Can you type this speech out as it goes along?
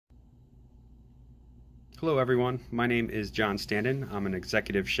Hello everyone, my name is Jon Standen. I'm an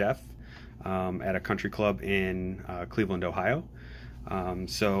executive chef at a country club in Cleveland, Ohio.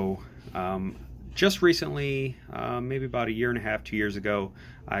 Just recently, maybe about a year and a half, 2 years ago,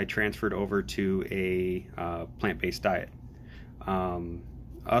 I transferred over to a plant-based diet.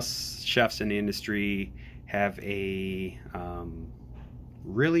 Us chefs in the industry have a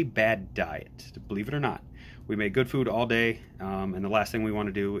really bad diet, believe it or not. We make good food all day, and the last thing we want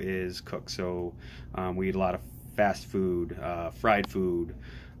to do is cook. So we eat a lot of fast food, fried food,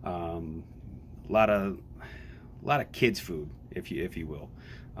 a lot of kids food, if you will.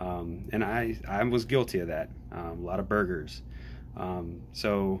 And I was guilty of that. A lot of burgers.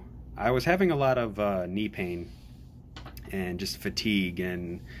 So I was having a lot of knee pain and just fatigue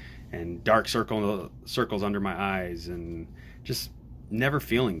and dark circles under my eyes and just never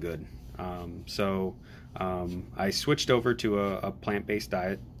feeling good. I switched over to a plant-based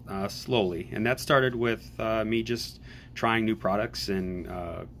diet slowly, and that started with me just trying new products and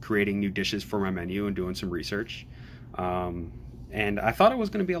creating new dishes for my menu and doing some research. And I thought it was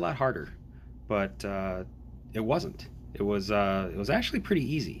going to be a lot harder, but it wasn't. It was actually pretty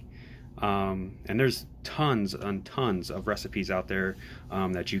easy. And there's tons and tons of recipes out there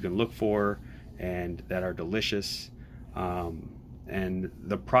that you can look for and that are delicious. And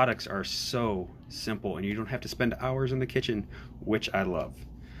the products are so simple, and you don't have to spend hours in the kitchen, which I love.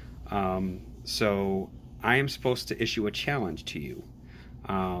 So I am supposed to issue a challenge to you.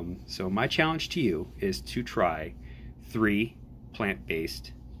 So my challenge to you is to try 3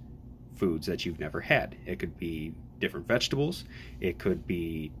 plant-based foods that you've never had. It could be different vegetables, it could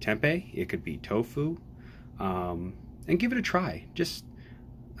be tempeh, it could be tofu, and give it a try. Just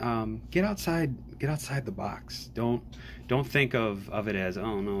get outside the box. Don't think of it as,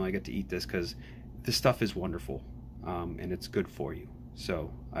 oh no, I get to eat this, because this stuff is wonderful, and it's good for you.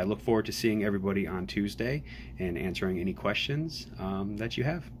 So I look forward to seeing everybody on Tuesday and answering any questions that you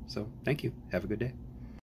have. So thank you. Have a good day.